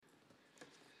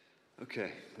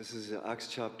Okay, this is Acts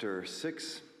chapter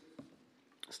 6,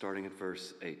 starting at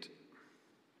verse 8.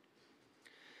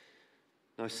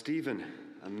 Now Stephen,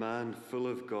 a man full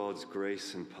of God's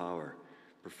grace and power,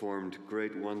 performed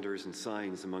great wonders and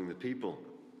signs among the people.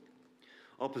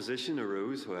 Opposition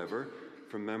arose, however,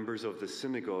 from members of the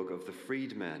synagogue of the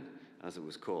freedmen, as it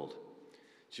was called,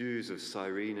 Jews of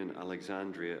Cyrene and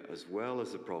Alexandria, as well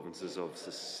as the provinces of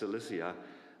Cilicia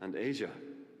and Asia,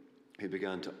 who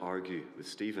began to argue with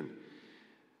Stephen.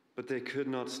 But they could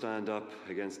not stand up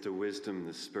against the wisdom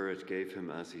the Spirit gave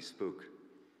him as he spoke.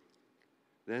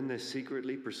 Then they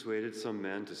secretly persuaded some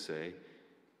men to say,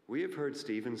 "We have heard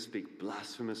Stephen speak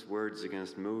blasphemous words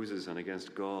against Moses and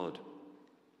against God."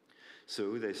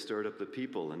 So they stirred up the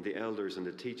people and the elders and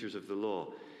the teachers of the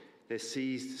law. They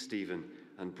seized Stephen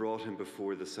and brought him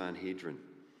before the Sanhedrin.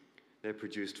 They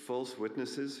produced false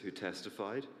witnesses who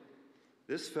testified,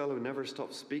 "This fellow never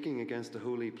stopped speaking against the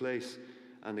holy place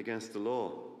and against the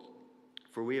law.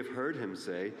 For we have heard him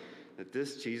say that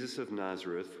this Jesus of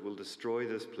Nazareth will destroy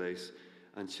this place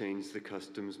and change the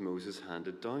customs Moses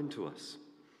handed down to us."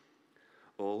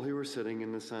 All who were sitting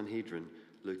in the Sanhedrin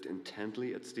looked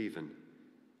intently at Stephen,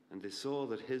 and they saw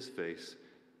that his face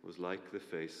was like the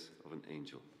face of an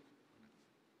angel.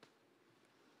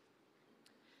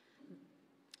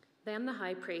 Then the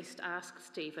high priest asked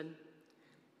Stephen,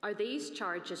 "Are these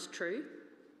charges true?"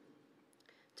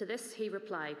 To this he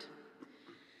replied,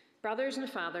 "Brothers and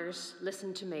fathers,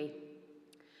 listen to me.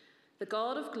 The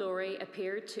God of glory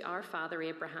appeared to our father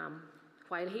Abraham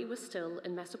while he was still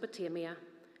in Mesopotamia,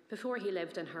 before he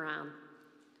lived in Haran.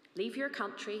 'Leave your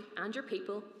country and your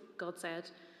people,' God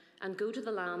said, 'and go to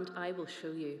the land I will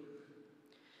show you.'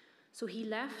 So he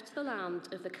left the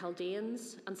land of the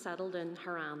Chaldeans and settled in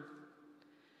Haran.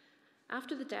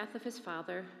 After the death of his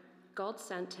father, God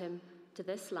sent him to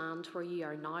this land where you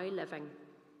are now living.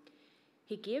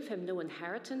 He gave him no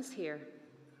inheritance here,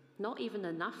 not even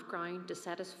enough ground to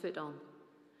set his foot on.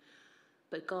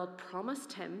 But God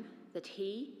promised him that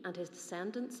he and his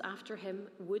descendants after him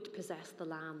would possess the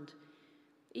land,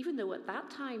 even though at that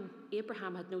time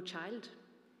Abraham had no child.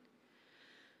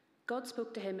 God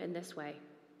spoke to him in this way,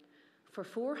 'For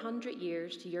 400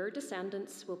 years your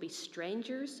descendants will be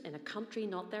strangers in a country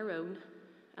not their own,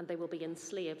 and they will be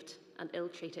enslaved and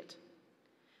ill-treated.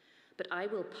 But I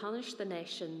will punish the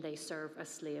nation they serve as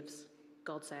slaves,'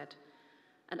 God said,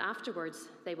 'and afterwards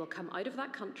they will come out of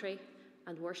that country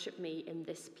and worship me in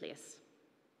this place.'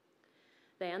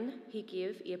 Then he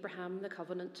gave Abraham the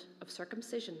covenant of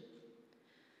circumcision.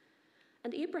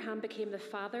 And Abraham became the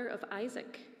father of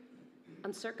Isaac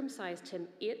and circumcised him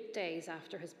 8 days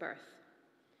after his birth.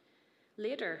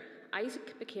 Later,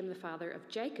 Isaac became the father of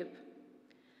Jacob,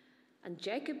 and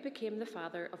Jacob became the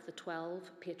father of the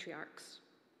 12 patriarchs.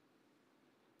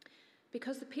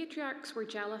 Because the patriarchs were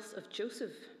jealous of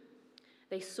Joseph,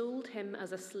 they sold him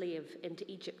as a slave into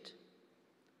Egypt.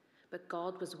 But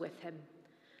God was with him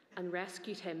and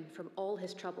rescued him from all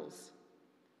his troubles.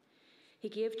 He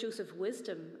gave Joseph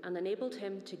wisdom and enabled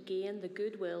him to gain the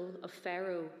goodwill of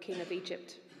Pharaoh, king of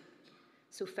Egypt.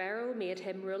 So Pharaoh made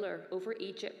him ruler over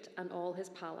Egypt and all his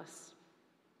palace.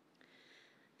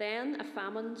 Then a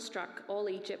famine struck all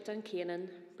Egypt and Canaan,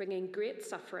 bringing great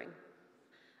suffering,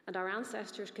 and our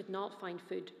ancestors could not find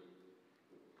food.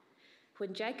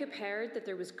 When Jacob heard that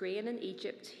there was grain in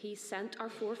Egypt, he sent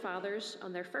our forefathers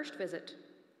on their first visit.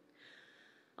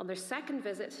 On their second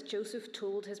visit, Joseph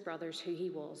told his brothers who he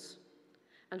was,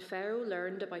 and Pharaoh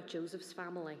learned about Joseph's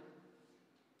family.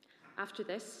 After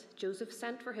this, Joseph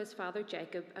sent for his father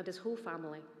Jacob and his whole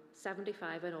family,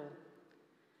 75 in all.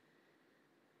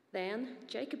 Then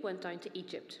Jacob went down to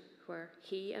Egypt, where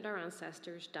he and our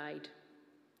ancestors died.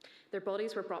 Their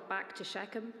bodies were brought back to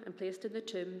Shechem and placed in the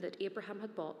tomb that Abraham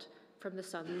had bought from the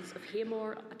sons of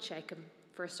Hamor at Shechem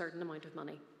for a certain amount of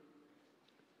money.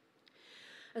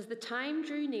 As the time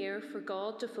drew near for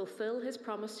God to fulfill his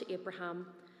promise to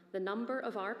Abraham, the number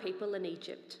of our people in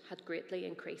Egypt had greatly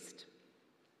increased.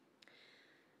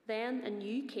 Then a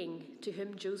new king, to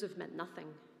whom Joseph meant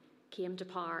nothing, came to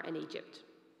power in Egypt.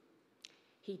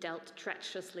 He dealt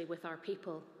treacherously with our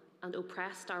people and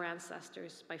oppressed our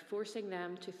ancestors by forcing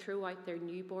them to throw out their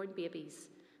newborn babies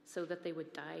so that they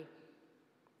would die.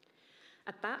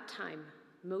 At that time,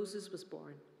 Moses was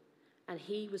born, and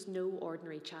he was no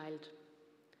ordinary child.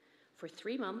 For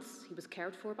 3 months, he was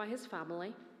cared for by his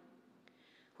family.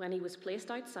 When he was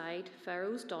placed outside,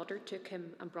 Pharaoh's daughter took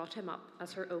him and brought him up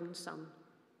as her own son.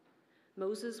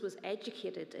 Moses was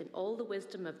educated in all the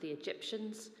wisdom of the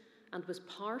Egyptians and was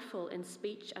powerful in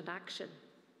speech and action.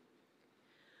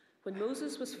 When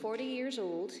Moses was 40 years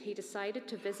old, he decided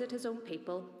to visit his own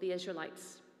people, the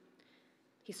Israelites.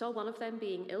 He saw one of them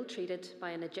being ill-treated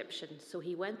by an Egyptian, so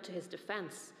he went to his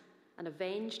defense and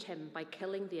avenged him by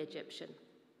killing the Egyptian.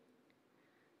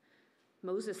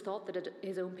 Moses thought that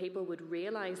his own people would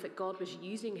realize that God was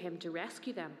using him to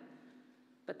rescue them,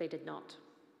 but they did not.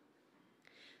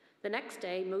 The next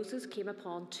day, Moses came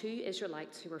upon 2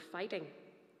 Israelites who were fighting.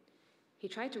 He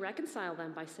tried to reconcile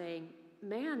them by saying,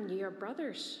 "Men, ye are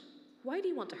brothers. Why do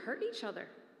you want to hurt each other?"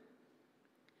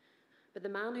 But the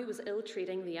man who was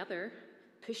ill-treating the other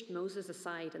pushed Moses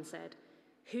aside and said,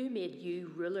 "Who made you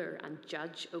ruler and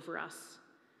judge over us?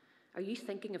 Are you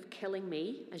thinking of killing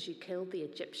me as you killed the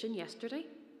Egyptian yesterday?"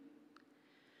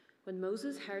 When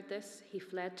Moses heard this, he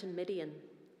fled to Midian,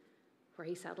 where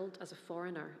he settled as a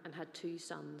foreigner and had 2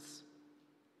 sons.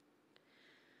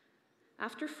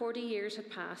 After 40 years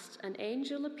had passed, an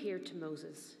angel appeared to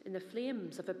Moses in the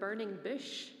flames of a burning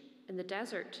bush in the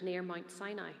desert near Mount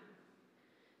Sinai.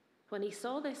 When he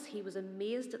saw this, he was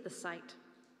amazed at the sight.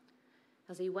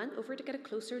 As he went over to get a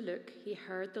closer look, he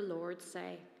heard the Lord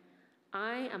say,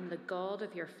 "I am the God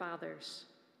of your fathers,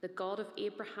 the God of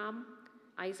Abraham,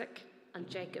 Isaac, and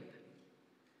Jacob."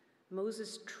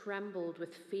 Moses trembled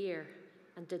with fear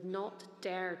and did not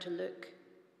dare to look.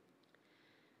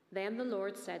 Then the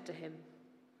Lord said to him,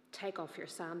 "Take off your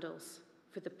sandals,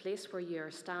 for the place where you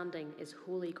are standing is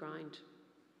holy ground.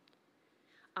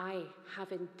 I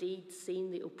have indeed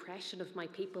seen the oppression of my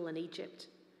people in Egypt.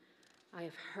 I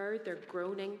have heard their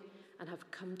groaning and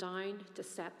have come down to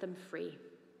set them free.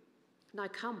 Now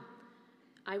come,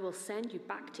 I will send you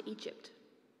back to Egypt."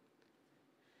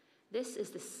 This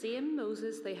is the same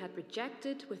Moses they had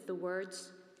rejected with the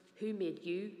words, "Who made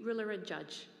you ruler and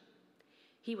judge?"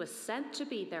 He was sent to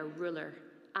be their ruler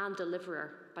and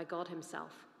deliverer by God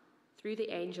himself, through the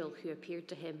angel who appeared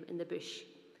to him in the bush.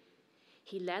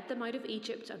 He led them out of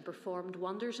Egypt and performed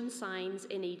wonders and signs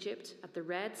in Egypt, at the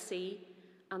Red Sea,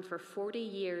 and for 40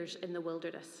 years in the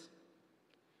wilderness.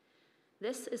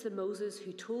 This is the Moses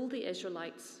who told the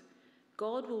Israelites,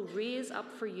 "God will raise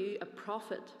up for you a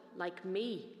prophet like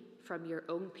me from your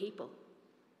own people."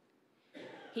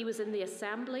 He was in the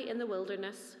assembly in the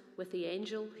wilderness with the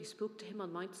angel who spoke to him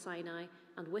on Mount Sinai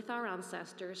and with our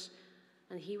ancestors,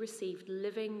 and he received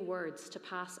living words to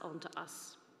pass on to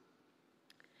us.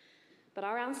 But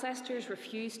our ancestors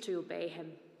refused to obey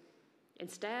him.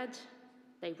 Instead,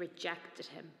 they rejected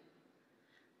him,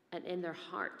 and in their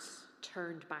hearts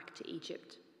turned back to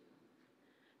Egypt.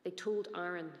 They told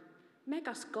Aaron, "Make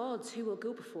us gods who will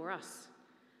go before us.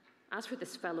 As for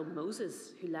this fellow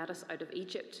Moses who led us out of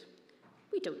Egypt,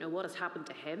 we don't know what has happened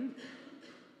to him."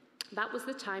 That was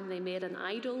the time they made an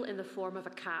idol in the form of a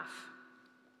calf.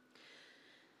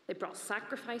 They brought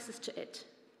sacrifices to it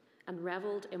and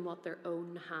reveled in what their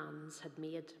own hands had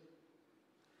made.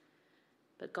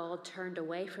 But God turned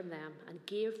away from them and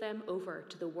gave them over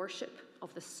to the worship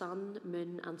of the sun,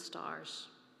 moon, and stars.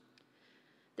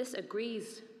 This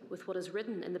agrees with what is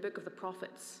written in the book of the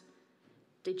prophets.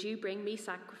 "Did you bring me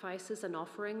sacrifices and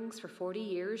offerings for 40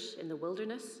 years in the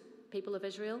wilderness, people of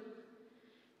Israel?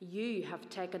 You have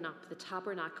taken up the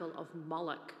tabernacle of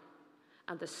Moloch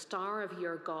and the star of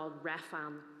your god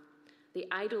Rephan, the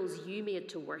idols you made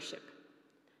to worship.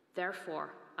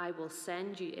 Therefore, I will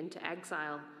send you into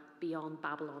exile beyond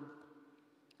Babylon."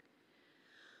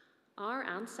 Our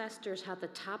ancestors had the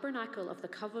tabernacle of the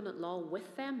covenant law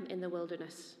with them in the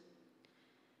wilderness.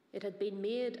 It had been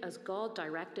made as God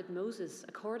directed Moses,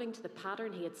 according to the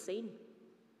pattern he had seen.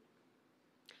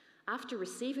 After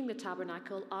receiving the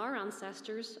tabernacle, our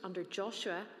ancestors under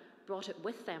Joshua brought it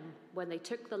with them when they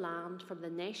took the land from the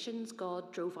nations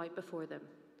God drove out before them.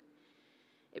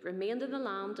 It remained in the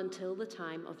land until the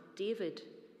time of David,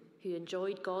 who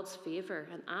enjoyed God's favour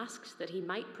and asked that he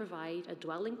might provide a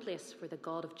dwelling place for the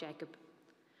God of Jacob.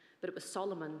 But it was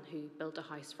Solomon who built a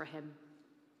house for him.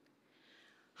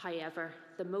 However,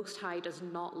 the Most High does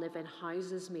not live in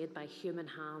houses made by human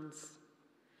hands.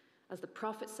 As the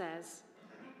prophet says,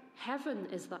 "Heaven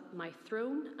is my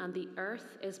throne and the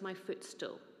earth is my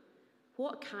footstool.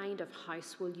 What kind of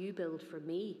house will you build for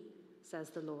me,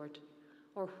 says the Lord?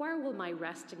 Or where will my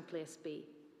resting place be?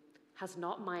 Has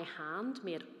not my hand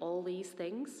made all these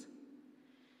things?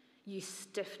 You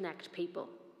stiff-necked people,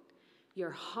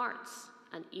 your hearts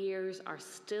and ears are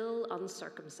still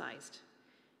uncircumcised.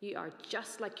 You are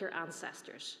just like your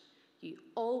ancestors. You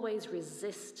always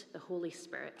resist the Holy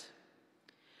Spirit.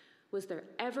 Was there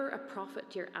ever a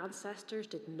prophet your ancestors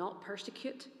did not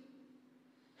persecute?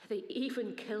 They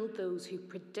even killed those who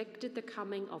predicted the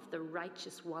coming of the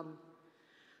righteous one.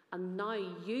 And now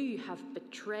you have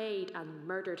betrayed and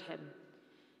murdered him.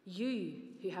 You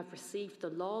who have received the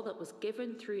law that was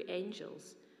given through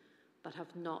angels, but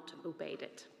have not obeyed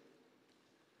it."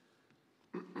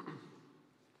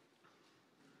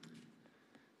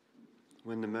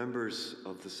 When the members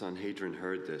of the Sanhedrin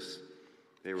heard this,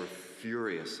 they were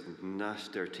furious and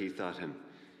gnashed their teeth at him.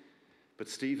 But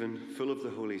Stephen, full of the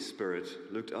Holy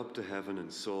Spirit, looked up to heaven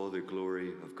and saw the glory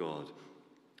of God,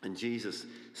 and Jesus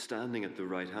standing at the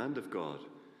right hand of God.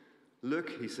 "Look,"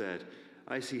 he said,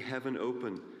 "I see heaven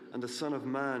open, and the Son of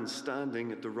Man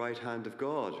standing at the right hand of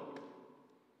God."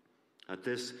 At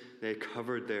this, they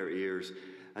covered their ears,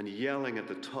 and yelling at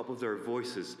the top of their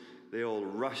voices, they all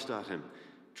rushed at him,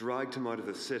 dragged him out of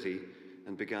the city,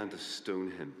 and began to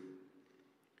stone him.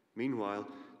 Meanwhile,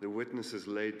 the witnesses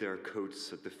laid their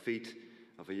coats at the feet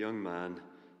of a young man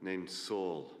named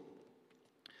Saul.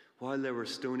 While they were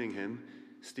stoning him,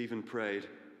 Stephen prayed,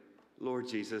 "Lord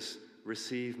Jesus,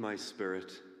 receive my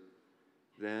spirit."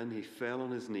 Then he fell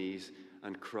on his knees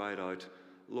and cried out,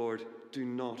 "Lord, do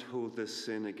not hold this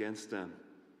sin against them."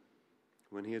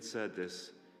 When he had said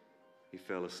this, he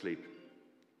fell asleep,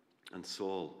 and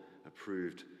Saul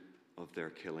approved of their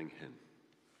killing him.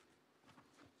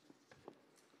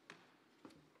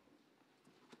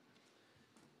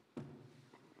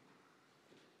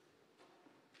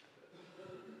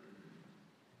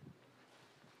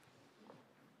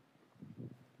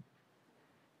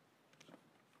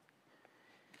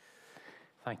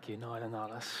 Thank you, Niall and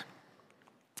Alice.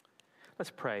 Let's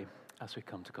pray as we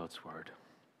come to God's word.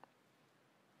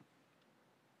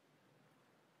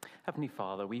 Heavenly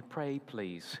Father, we pray,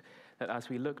 please, that as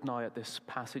we look now at this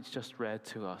passage just read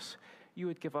to us, you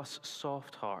would give us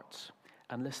soft hearts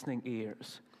and listening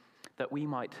ears, that we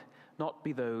might not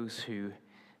be those who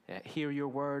hear your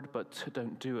word but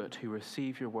don't do it, who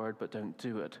receive your word but don't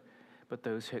do it, but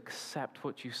those who accept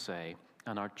what you say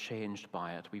and are changed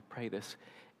by it. We pray this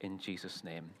in Jesus'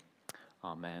 name.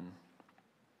 Amen.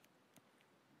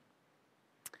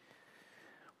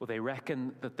 Well, they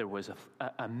reckon that there was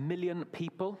a million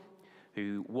people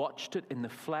who watched it in the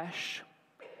flesh,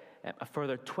 a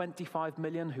further 25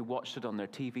 million who watched it on their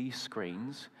TV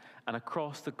screens, and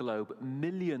across the globe,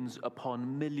 millions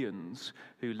upon millions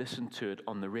who listened to it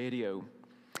on the radio.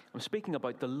 I'm speaking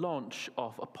about the launch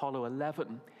of Apollo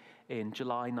 11 in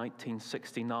July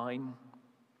 1969.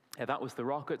 That was the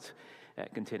rocket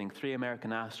containing 3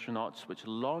 American astronauts which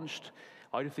launched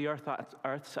out of the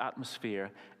Earth's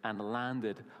atmosphere and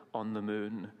landed on the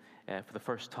moon for the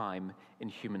first time in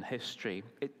human history.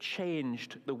 It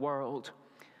changed the world,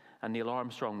 and Neil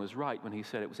Armstrong was right when he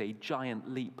said it was a giant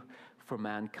leap for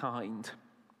mankind.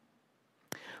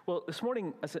 Well, this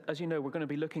morning, as you know, we're going to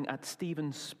be looking at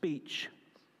Stephen's speech.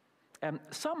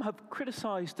 Some have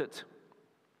criticized it.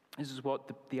 This is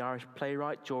what the Irish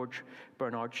playwright George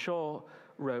Bernard Shaw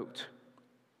wrote.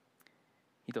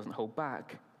 He doesn't hold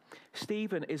back.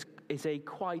 Stephen is a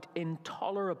quite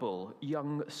intolerable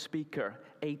young speaker,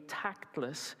 a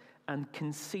tactless and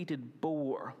conceited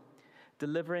bore,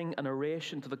 delivering an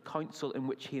oration to the council in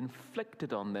which he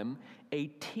inflicted on them a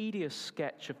tedious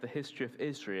sketch of the history of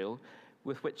Israel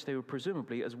with which they were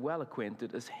presumably as well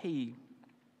acquainted as he.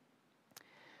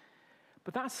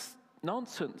 But that's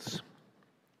nonsense,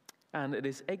 and it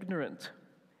is ignorant,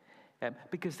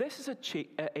 because this is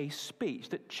a speech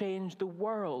that changed the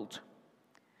world.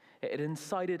 It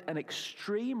incited an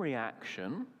extreme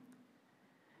reaction,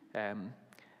 and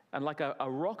like a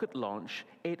rocket launch,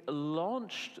 it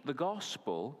launched the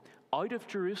gospel out of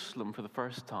Jerusalem for the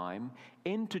first time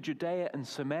into Judea and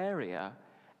Samaria,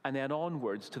 and then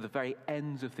onwards to the very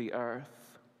ends of the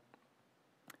earth.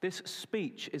 This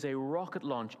speech is a rocket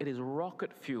launch. It is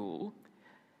rocket fuel,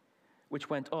 which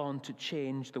went on to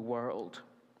change the world.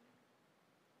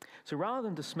 So rather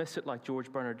than dismiss it like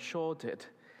George Bernard Shaw did,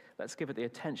 let's give it the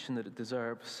attention that it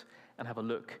deserves and have a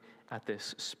look at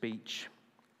this speech.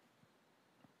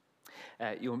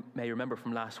 You may remember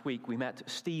from last week, we met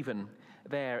Stephen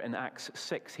there in Acts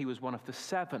 6. He was one of the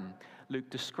 7. Luke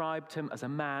described him as a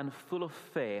man full of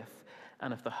faith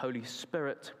and of the Holy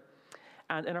Spirit.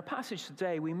 And in our passage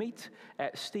today, we meet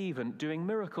Stephen doing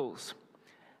miracles,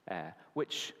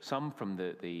 which some from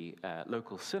the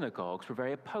local synagogues were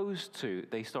very opposed to.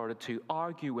 They started to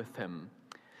argue with him.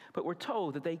 But we're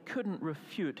told that they couldn't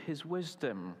refute his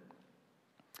wisdom.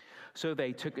 So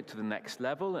they took it to the next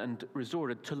level and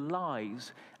resorted to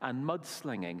lies and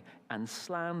mudslinging and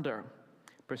slander,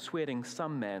 persuading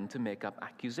some men to make up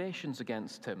accusations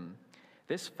against him.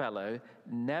 This fellow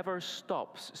never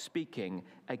stops speaking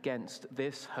against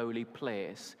this holy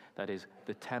place, that is,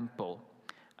 the temple,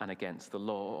 and against the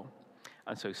law.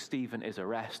 And so Stephen is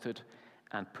arrested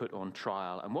and put on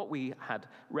trial. And what we had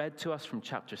read to us from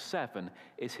chapter 7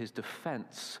 is his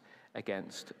defense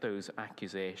against those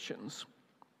accusations.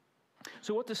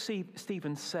 So what does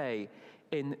Stephen say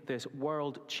in this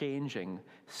world-changing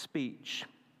speech?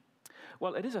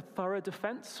 Well, it is a thorough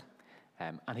defense,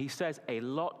 and he says a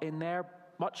lot in there,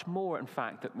 much more, in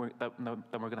fact, than we're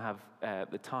going to have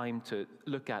the time to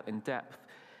look at in depth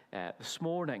this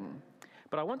morning.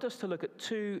 But I want us to look at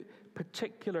two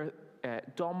particular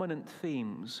dominant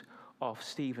themes of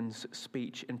Stephen's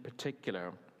speech in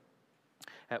particular.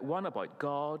 One about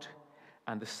God,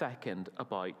 and the second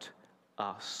about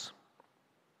us.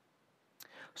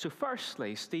 So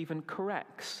firstly, Stephen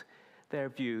corrects their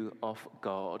view of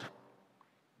God.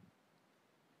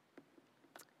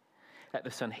 At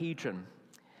the Sanhedrin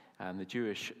and the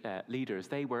Jewish leaders,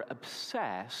 they were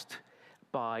obsessed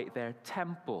by their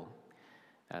temple.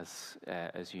 As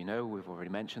you know, we've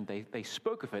already mentioned, they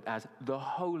spoke of it as the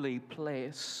holy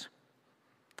place.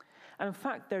 And in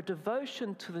fact, their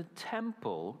devotion to the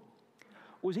temple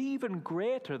was even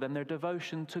greater than their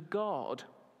devotion to God.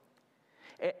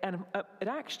 And it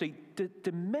actually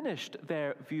diminished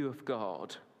their view of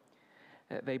God.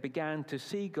 They began to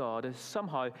see God as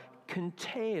somehow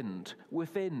contained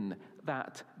within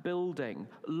that building,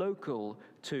 local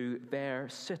to their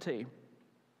city.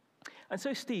 And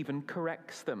so Stephen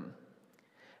corrects them,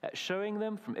 showing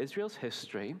them from Israel's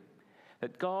history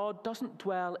that God doesn't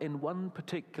dwell in one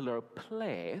particular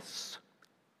place,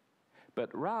 but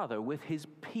rather with his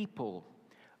people,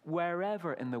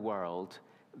 wherever in the world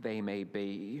they may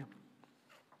be.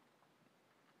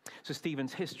 So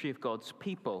Stephen's history of God's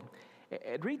people,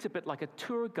 it reads a bit like a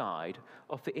tour guide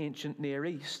of the ancient Near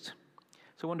East.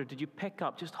 So I wonder, did you pick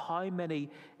up just how many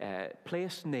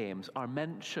place names are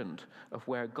mentioned of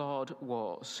where God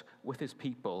was with his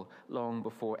people long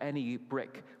before any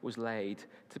brick was laid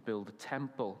to build a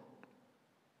temple?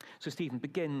 So Stephen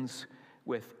begins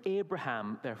with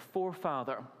Abraham, their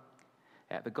forefather.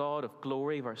 The God of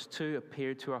glory, verse 2,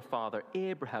 appeared to our father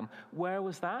Abraham. Where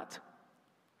was that?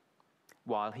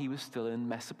 While he was still in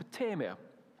Mesopotamia.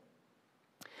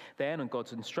 Then, on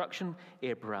God's instruction,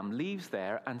 Abraham leaves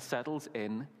there and settles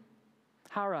in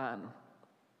Haran.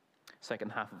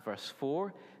 Second half of verse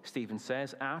 4, Stephen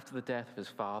says, after the death of his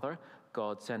father,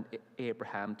 God sent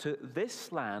Abraham to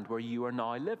this land where you are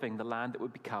now living, the land that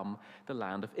would become the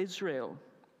land of Israel.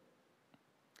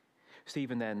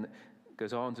 Stephen then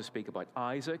goes on to speak about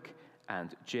Isaac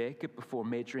and Jacob before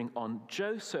majoring on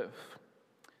Joseph.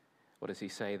 What does he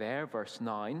say there? Verse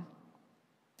 9.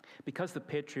 Because the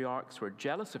patriarchs were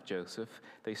jealous of Joseph,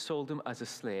 they sold him as a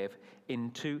slave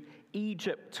into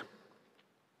Egypt.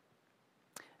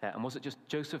 And was it just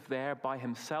Joseph there by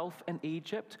himself in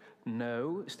Egypt?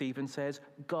 No, Stephen says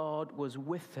God was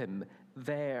with him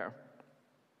there.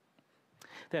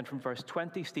 Then from verse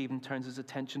 20, Stephen turns his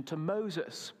attention to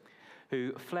Moses,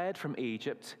 who fled from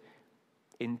Egypt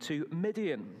into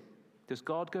Midian. Does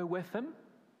God go with him?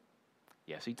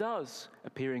 Yes, he does,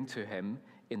 appearing to him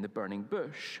in the burning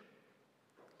bush.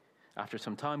 After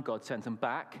some time, God sends him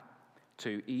back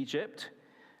to Egypt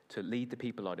to lead the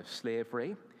people out of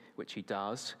slavery, which he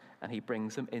does, and he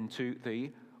brings them into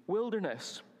the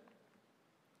wilderness.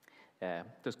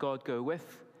 Does God go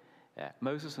with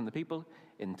Moses and the people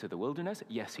into the wilderness?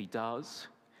 Yes, he does,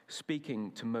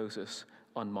 speaking to Moses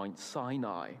on Mount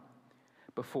Sinai,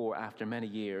 before, after many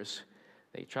years,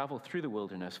 they travel through the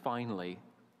wilderness, finally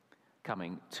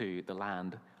coming to the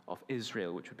land of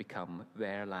Israel, which would become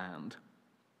their land.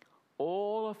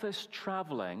 All of this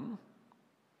traveling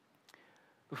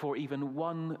before even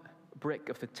one brick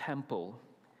of the temple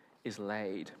is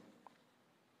laid.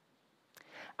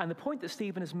 And the point that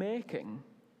Stephen is making,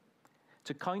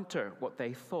 to counter what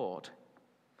they thought,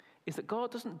 is that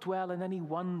God doesn't dwell in any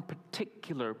one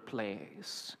particular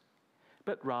place,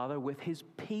 but rather with his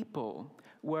people,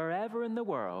 wherever in the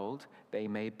world they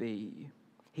may be.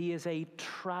 He is a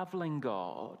traveling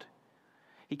God.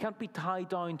 He can't be tied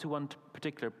down to one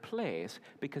particular place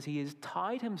because he has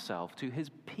tied himself to his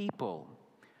people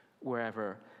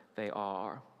wherever they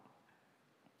are.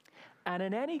 And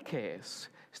in any case,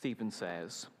 Stephen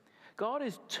says, God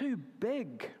is too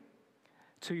big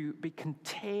to be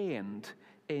contained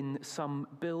in some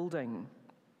building.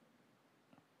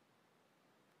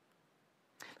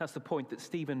 That's the point that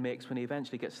Stephen makes when he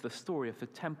eventually gets to the story of the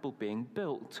temple being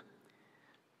built.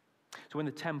 So when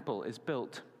the temple is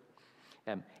built,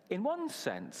 in one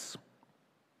sense,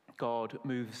 God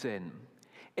moves in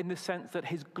the sense that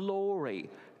his glory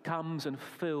comes and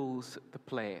fills the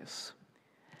place.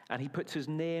 And he puts his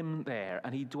name there,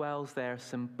 and he dwells there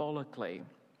symbolically.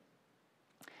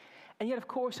 And yet, of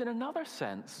course, in another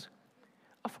sense,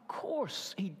 of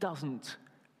course he doesn't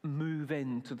move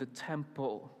into the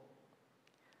temple.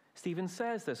 Stephen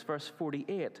says this, verse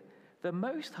 48, the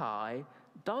Most High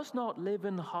does not live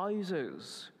in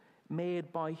houses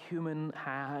made by human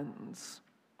hands.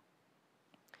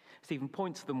 Stephen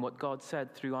points to them what God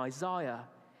said through Isaiah.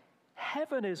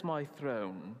 Heaven is my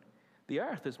throne, the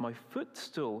earth is my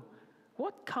footstool.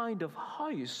 What kind of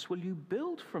house will you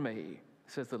build for me,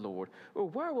 says the Lord? Or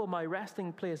where will my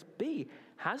resting place be?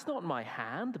 Has not my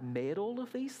hand made all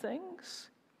of these things?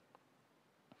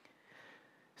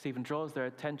 Stephen draws their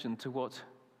attention to what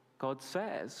God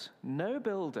says. No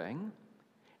building,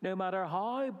 no matter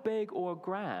how big or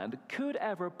grand, could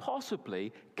ever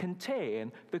possibly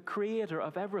contain the creator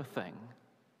of everything.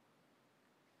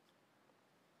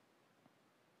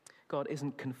 God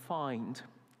isn't confined.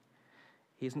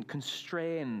 He isn't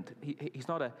constrained. He's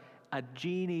not a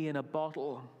genie in a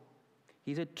bottle.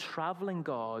 He's a traveling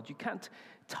God. You can't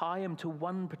tie him to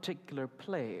one particular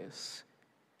place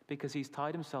because he's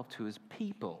tied himself to his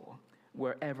people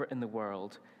wherever in the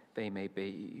world they may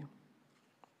be.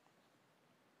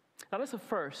 That is the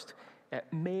first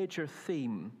major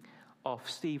theme of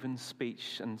Stephen's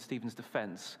speech and Stephen's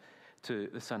defense to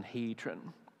the Sanhedrin.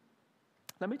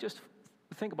 Let me just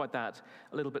think about that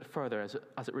a little bit further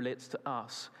as it relates to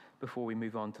us before we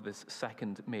move on to this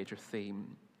second major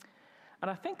theme. And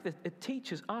I think that it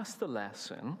teaches us the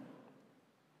lesson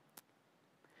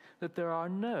that there are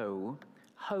no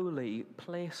holy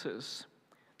places.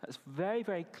 That's very,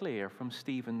 very clear from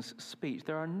Stephen's speech.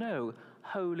 There are no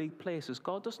holy places.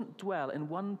 God doesn't dwell in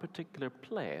one particular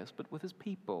place, but with his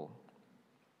people.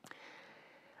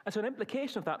 And so an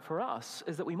implication of that for us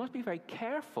is that we must be very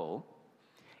careful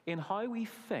in how we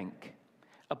think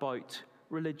about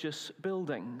religious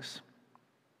buildings.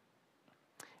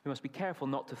 We must be careful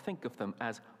not to think of them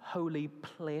as holy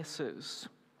places.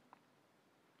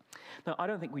 Now, I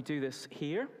don't think we do this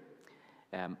here,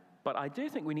 but I do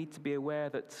think we need to be aware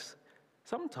that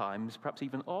sometimes, perhaps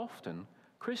even often,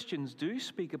 Christians do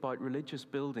speak about religious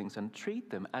buildings and treat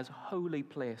them as holy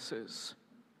places.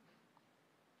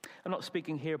 I'm not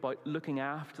speaking here about looking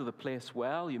after the place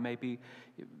well.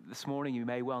 This morning you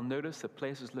may well notice the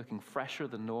place is looking fresher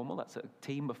than normal. That's a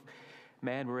team of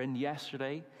men were in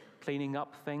yesterday, cleaning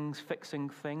up things, fixing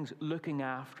things, looking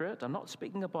after it. I'm not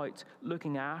speaking about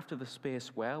looking after the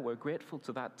space well. We're grateful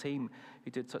to that team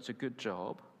who did such a good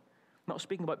job. I'm not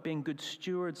speaking about being good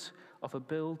stewards of a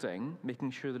building, making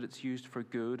sure that it's used for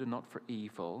good and not for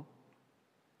evil.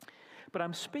 But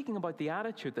I'm speaking about the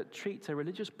attitude that treats a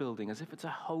religious building as if it's a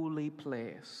holy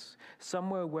place,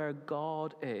 somewhere where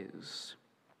God is.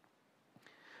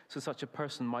 So such a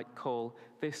person might call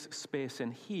this space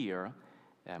in here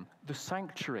the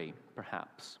sanctuary,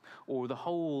 perhaps, or the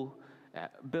whole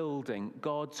building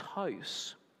God's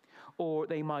house. Or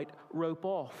they might rope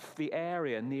off the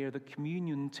area near the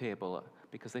communion table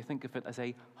because they think of it as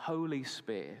a holy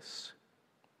space.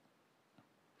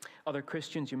 Other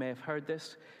Christians, you may have heard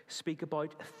this, speak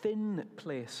about thin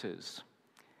places.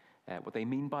 What they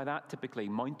mean by that, typically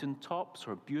mountaintops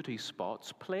or beauty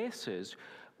spots, places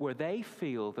where they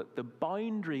feel that the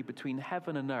boundary between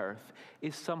heaven and earth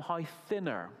is somehow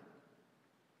thinner.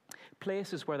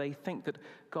 Places where they think that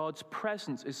God's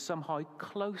presence is somehow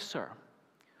closer,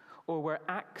 or where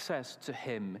access to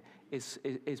him is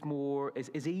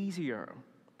easier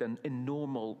than in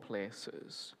normal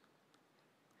places.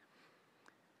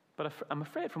 But I'm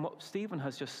afraid from what Stephen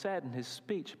has just said in his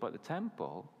speech about the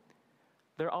temple,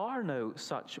 there are no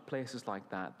such places like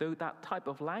that, though that type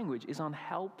of language is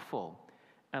unhelpful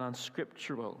and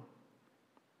unscriptural.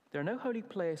 There are no holy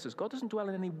places. God doesn't dwell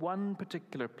in any one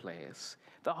particular place.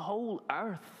 The whole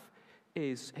earth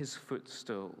is his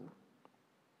footstool.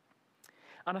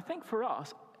 And I think for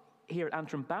us, here at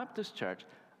Antrim Baptist Church,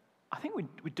 I think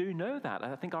we do know that.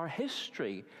 I think our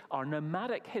history, our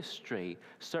nomadic history,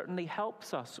 certainly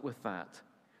helps us with that.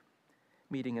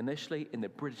 Meeting initially in the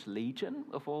British Legion,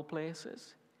 of all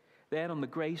places, then on the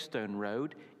Greystone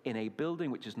Road in a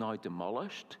building which is now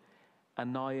demolished,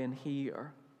 and now in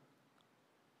here.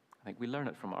 I think we learn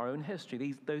it from our own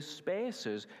history. Those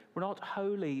spaces were not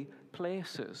holy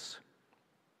places.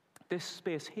 This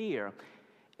space here,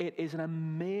 it is an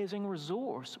amazing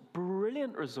resource,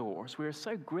 brilliant resource. We are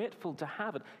so grateful to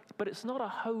have it, but it's not a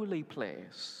holy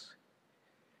place.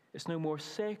 It's no more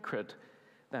sacred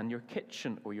than your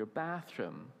kitchen or your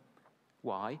bathroom.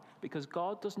 Why? Because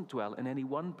God doesn't dwell in any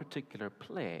one particular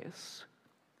place,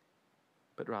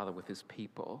 but rather with his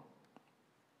people.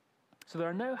 So there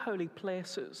are no holy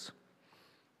places.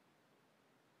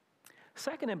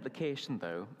 Second implication,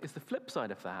 though, is the flip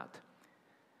side of that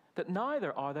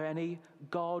neither are there any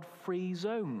God-free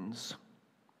zones.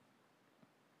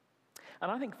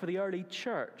 And I think for the early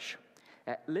church,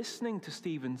 listening to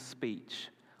Stephen's speech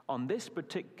on this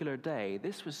particular day,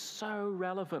 this was so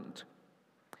relevant,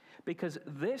 because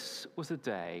this was a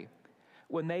day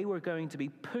when they were going to be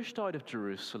pushed out of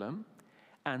Jerusalem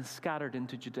and scattered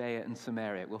into Judea and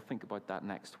Samaria. We'll think about that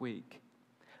next week.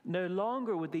 No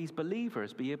longer would these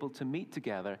believers be able to meet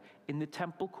together in the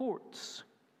temple courts.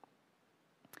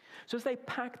 So as they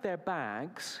packed their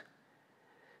bags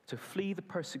to flee the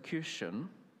persecution,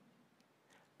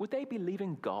 would they be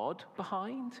leaving God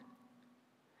behind?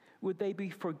 Would they be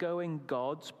forgoing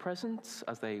God's presence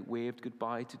as they waved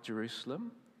goodbye to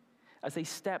Jerusalem? As they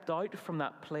stepped out from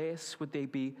that place, would they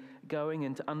be going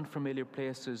into unfamiliar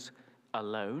places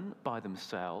alone by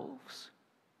themselves?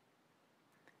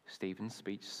 Stephen's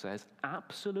speech says,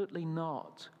 absolutely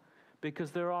not,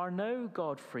 because there are no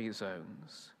God-free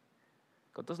zones.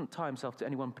 God doesn't tie himself to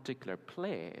any one particular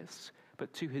place,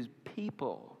 but to his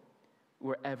people,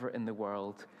 wherever in the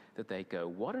world that they go.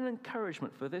 What an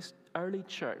encouragement for this early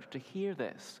church to hear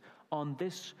this on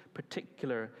this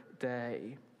particular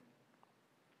day.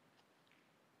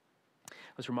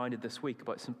 I was reminded this week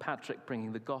about St. Patrick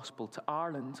bringing the gospel to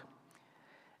Ireland.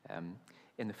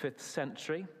 In the 5th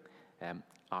century,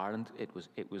 Ireland, it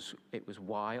was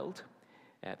wild.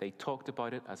 They talked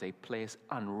about it as a place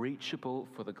unreachable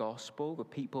for the gospel. The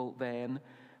people then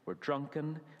were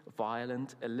drunken,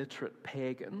 violent, illiterate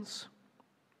pagans.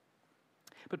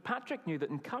 But Patrick knew that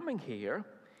in coming here,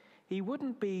 he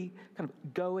wouldn't be kind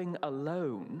of going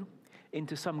alone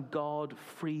into some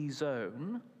God-free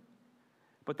zone,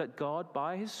 but that God,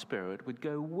 by his Spirit, would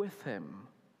go with him.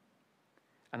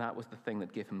 And that was the thing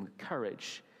that gave him the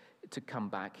courage to come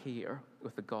back here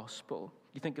with the gospel.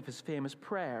 You think of his famous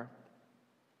prayer,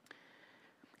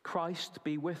 Christ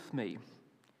be with me,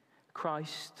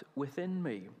 Christ within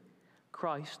me,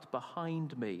 Christ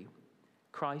behind me,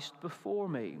 Christ before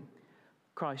me,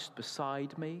 Christ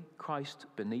beside me, Christ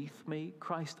beneath me,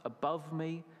 Christ above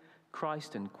me,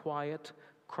 Christ in quiet,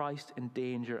 Christ in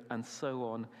danger, and so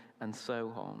on and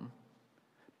so on.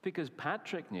 Because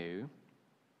Patrick knew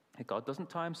that God doesn't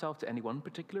tie himself to any one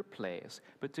particular place,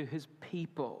 but to his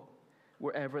people,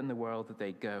 wherever in the world that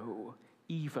they go,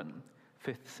 even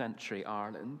 5th century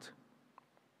Ireland.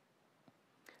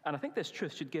 And I think this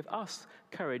truth should give us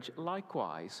courage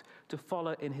likewise to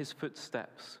follow in his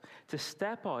footsteps, to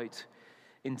step out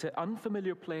into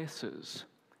unfamiliar places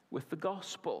with the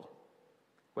gospel,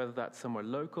 whether that's somewhere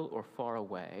local or far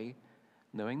away,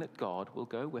 knowing that God will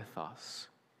go with us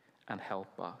and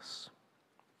help us.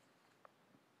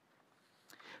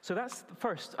 So that's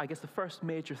the first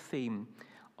major theme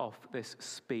of this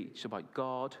speech about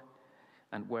God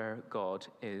and where God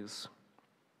is.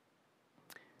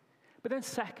 But then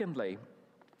secondly,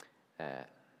 the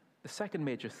second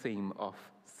major theme of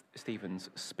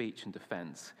Stephen's speech and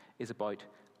defense is about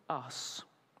us.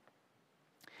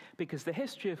 Because the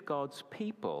history of God's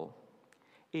people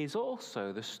is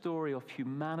also the story of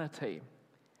humanity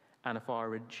and of our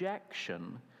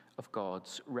rejection of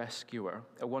God's rescuer.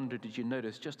 I wonder, did you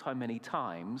notice just how many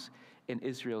times in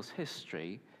Israel's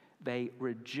history they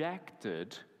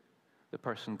rejected the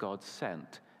person God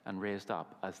sent and raised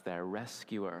up as their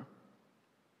rescuer?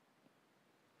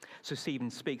 So Stephen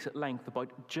speaks at length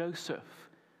about Joseph,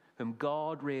 whom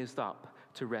God raised up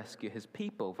to rescue his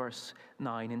people. Verse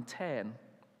 9 and 10.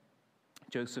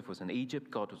 Joseph was in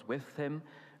Egypt. God was with him,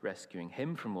 rescuing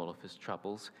him from all of his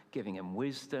troubles, giving him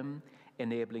wisdom,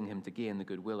 enabling him to gain the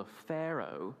goodwill of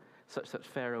Pharaoh, such that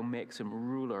Pharaoh makes him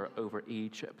ruler over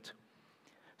Egypt.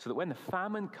 So that when the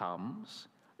famine comes,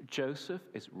 Joseph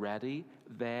is ready,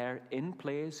 there, in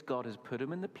place. God has put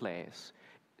him in the place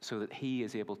so that he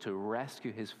is able to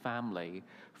rescue his family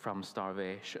from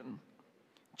starvation.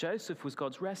 Joseph was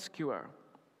God's rescuer.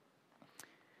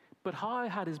 But how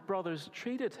had his brothers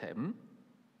treated him?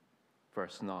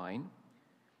 Verse 9.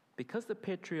 Because the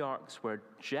patriarchs were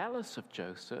jealous of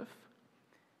Joseph,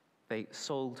 they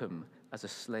sold him as a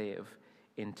slave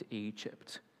into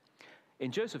Egypt.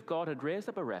 In Joseph, God had raised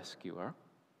up a rescuer.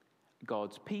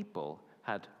 God's people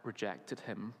had rejected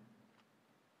him.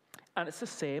 And it's the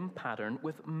same pattern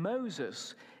with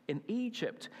Moses in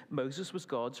Egypt. Moses was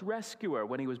God's rescuer.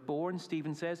 When he was born,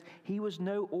 Stephen says, he was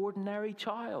no ordinary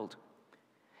child.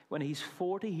 When he's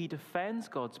 40, he defends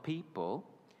God's people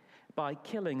by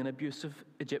killing an abusive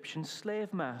Egyptian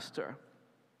slave master.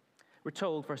 We're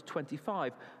told, verse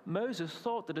 25, Moses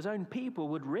thought that his own people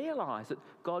would realize that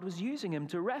God was using him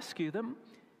to rescue them.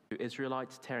 The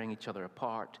Israelites tearing each other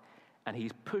apart, and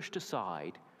he's pushed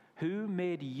aside. Who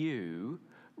made you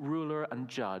ruler and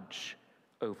judge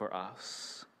over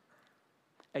us?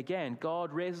 Again,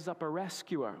 God raises up a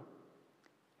rescuer,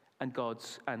 and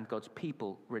God's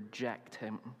people reject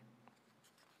him.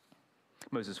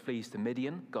 Moses flees to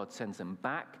Midian. God sends him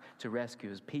back to rescue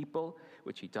his people,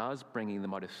 which he does, bringing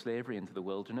them out of slavery into the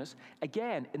wilderness.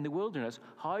 Again, in the wilderness,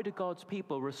 how do God's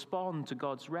people respond to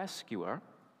God's rescuer?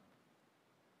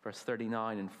 Verse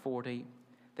 39 and 40,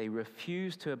 they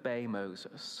refuse to obey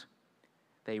Moses.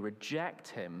 They reject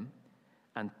him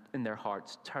and in their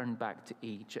hearts turn back to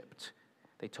Egypt.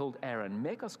 They told Aaron,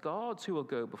 "Make us gods who will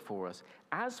go before us.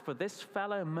 As for this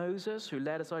fellow Moses who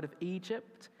led us out of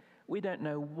Egypt, we don't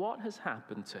know what has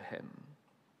happened to him."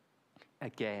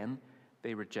 Again,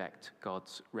 they reject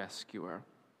God's rescuer.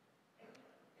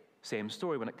 Same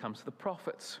story when it comes to the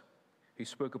prophets who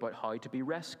spoke about how to be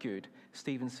rescued.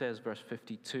 Stephen says, verse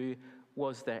 52,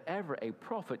 "Was there ever a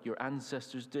prophet your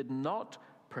ancestors did not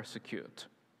persecute?"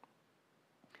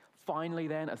 Finally,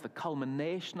 then, as the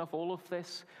culmination of all of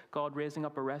this, God raising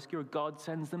up a rescuer, God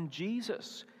sends them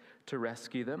Jesus to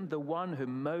rescue them, the one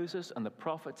whom Moses and the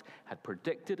prophets had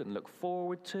predicted and looked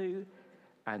forward to.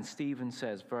 And Stephen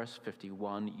says, verse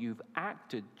 51, "You've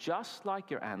acted just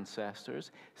like your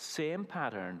ancestors, same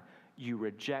pattern. You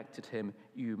rejected him,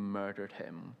 you murdered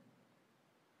him."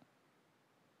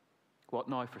 What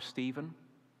now for Stephen,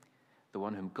 the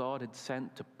one whom God had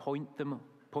sent to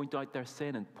point out their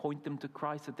sin and point them to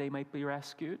Christ that they might be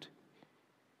rescued?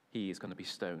 He is going to be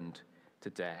stoned to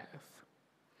death.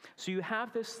 So you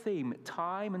have this theme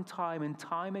time and time and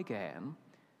time again.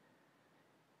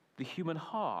 The human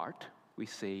heart, we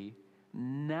see,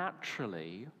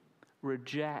 naturally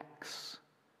rejects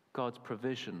God's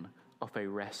provision of a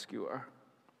rescuer.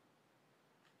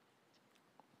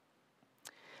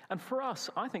 And for us,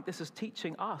 I think this is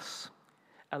teaching us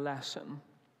a lesson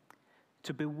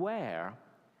to beware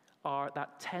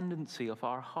that tendency of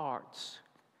our hearts,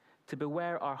 to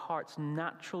beware our heart's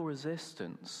natural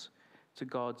resistance to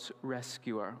God's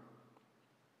rescuer.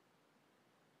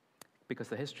 Because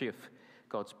the history of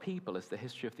God's people is the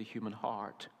history of the human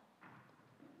heart.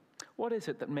 What is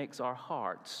it that makes our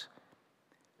hearts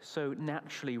so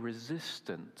naturally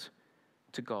resistant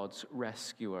to God's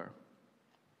rescuer?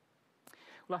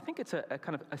 Well, I think it's a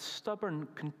kind of a stubborn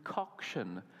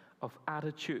concoction of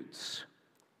attitudes.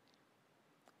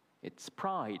 It's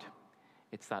pride.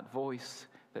 It's that voice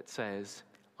that says,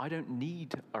 "I don't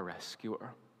need a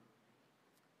rescuer."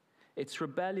 It's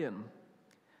rebellion,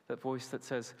 that voice that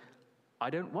says, "I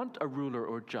don't want a ruler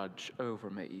or judge over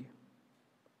me."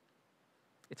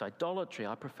 It's idolatry.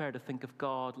 I prefer to think of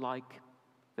God like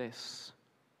this.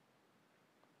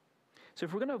 So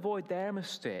if we're going to avoid their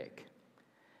mistake,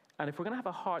 and if we're going to have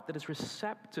a heart that is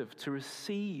receptive to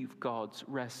receive God's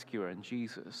rescuer in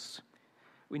Jesus,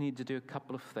 we need to do a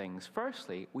couple of things.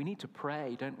 Firstly, we need to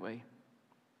pray, don't we?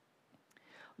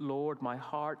 "Lord, my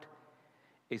heart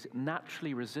is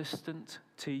naturally resistant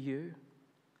to you.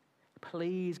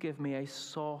 Please give me a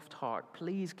soft heart.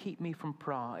 Please keep me from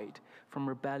pride, from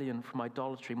rebellion, from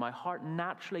idolatry. My heart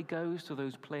naturally goes to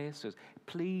those places.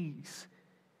 Please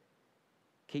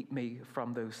keep me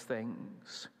from those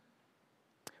things."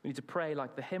 We need to pray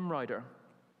like the hymn writer.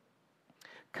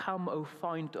 "Come, O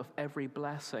fount of every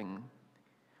blessing,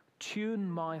 tune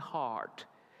my heart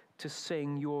to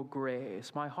sing your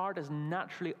grace." My heart is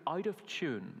naturally out of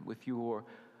tune with your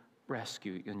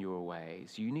rescue in your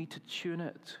ways. You need to tune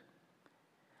it.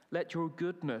 "Let your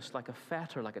goodness, like a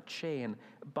fetter, like a chain,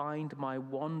 bind my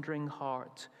wandering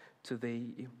heart to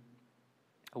thee."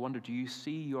 I wonder, do you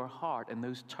see your heart in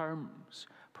those terms?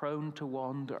 Prone to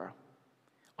wander,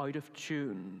 out of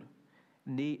tune,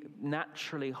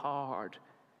 naturally hard,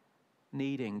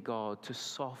 needing God to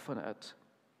soften it.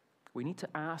 We need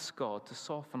to ask God to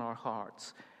soften our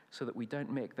hearts so that we don't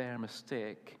make their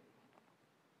mistake.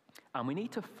 And we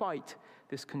need to fight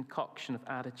this concoction of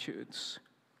attitudes.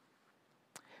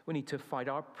 We need to fight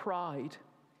our pride,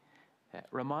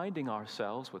 reminding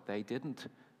ourselves what they didn't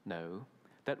know,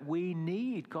 that we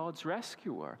need God's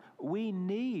rescuer. We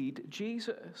need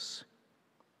Jesus.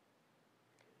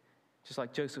 Just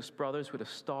like Joseph's brothers would have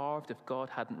starved if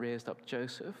God hadn't raised up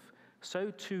Joseph,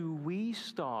 so too we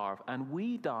starve and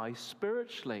we die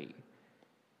spiritually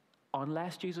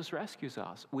unless Jesus rescues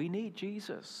us. We need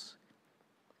Jesus.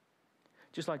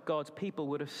 Just like God's people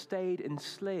would have stayed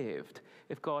enslaved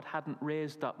if God hadn't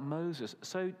raised up Moses,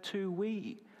 so too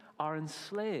we are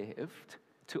enslaved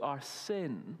to our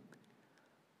sin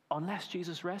unless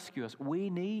Jesus rescues us. We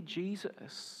need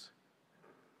Jesus.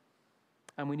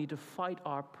 And we need to fight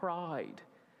our pride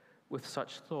with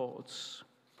such thoughts.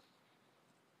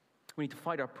 We need to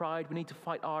fight our pride. We need to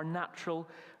fight our natural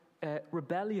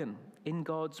rebellion in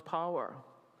God's power,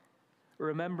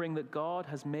 remembering that God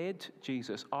has made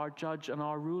Jesus our judge and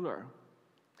our ruler,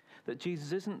 that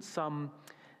Jesus isn't some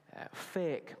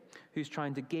fake who's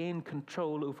trying to gain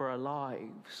control over our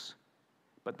lives,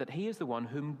 but that he is the one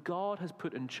whom God has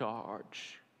put in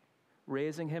charge,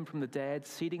 raising him from the dead,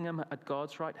 seating him at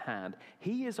God's right hand.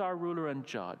 He is our ruler and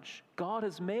judge. God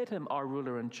has made him our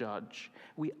ruler and judge.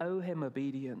 We owe him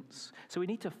obedience. So we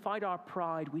need to fight our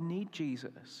pride. We need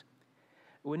Jesus.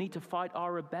 We need to fight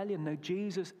our rebellion. Now,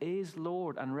 Jesus is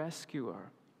Lord and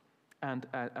rescuer and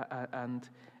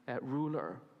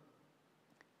ruler.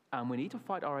 And we need to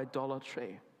fight our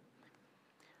idolatry,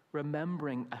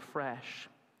 remembering afresh,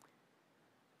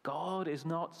 God is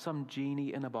not some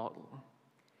genie in a bottle.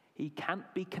 He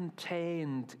can't be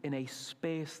contained in a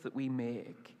space that we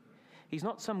make. He's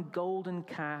not some golden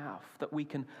calf that we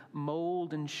can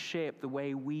mold and shape the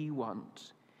way we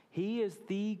want. He is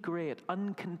the great,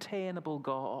 uncontainable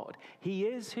God. He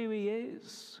is who he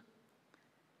is.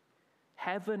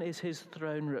 Heaven is his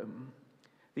throne room.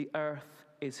 The earth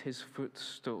is his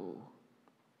footstool.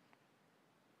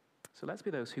 So let's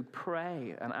be those who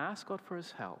pray and ask God for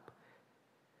his help,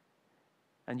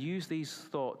 and use these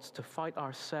thoughts to fight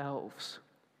ourselves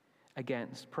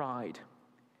against pride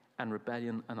and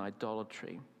rebellion and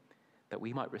idolatry, that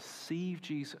we might receive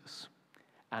Jesus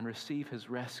and receive his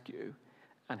rescue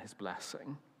and his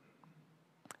blessing.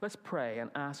 Let's pray and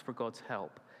ask for God's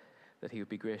help, that he would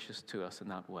be gracious to us in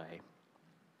that way.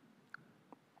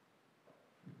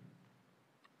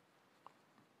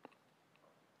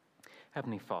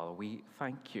 Heavenly Father, we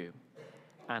thank you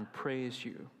and praise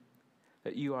you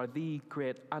that you are the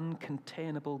great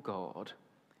uncontainable God,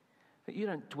 that you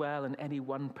don't dwell in any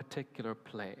one particular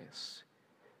place,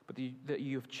 but that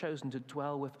you have chosen to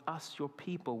dwell with us, your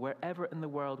people, wherever in the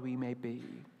world we may be,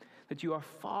 that you are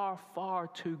far, far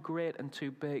too great and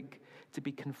too big to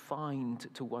be confined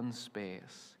to one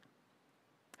space.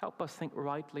 Help us think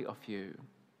rightly of you,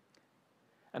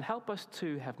 and help us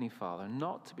too, Heavenly Father,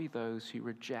 not to be those who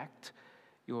reject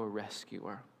your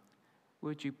rescuer.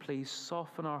 Would you please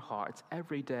soften our hearts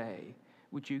every day?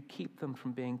 Would you keep them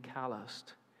from being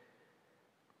calloused?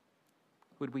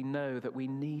 Would we know that we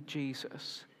need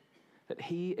Jesus, that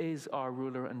he is our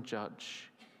ruler and judge,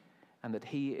 and that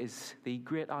he is the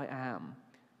great I am.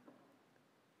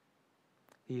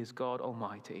 He is God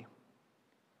Almighty.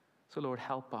 So Lord,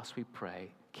 help us, we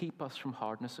pray. Keep us from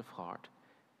hardness of heart.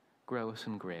 Grow us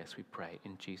in grace, we pray,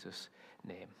 in Jesus'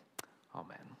 name.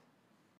 Amen.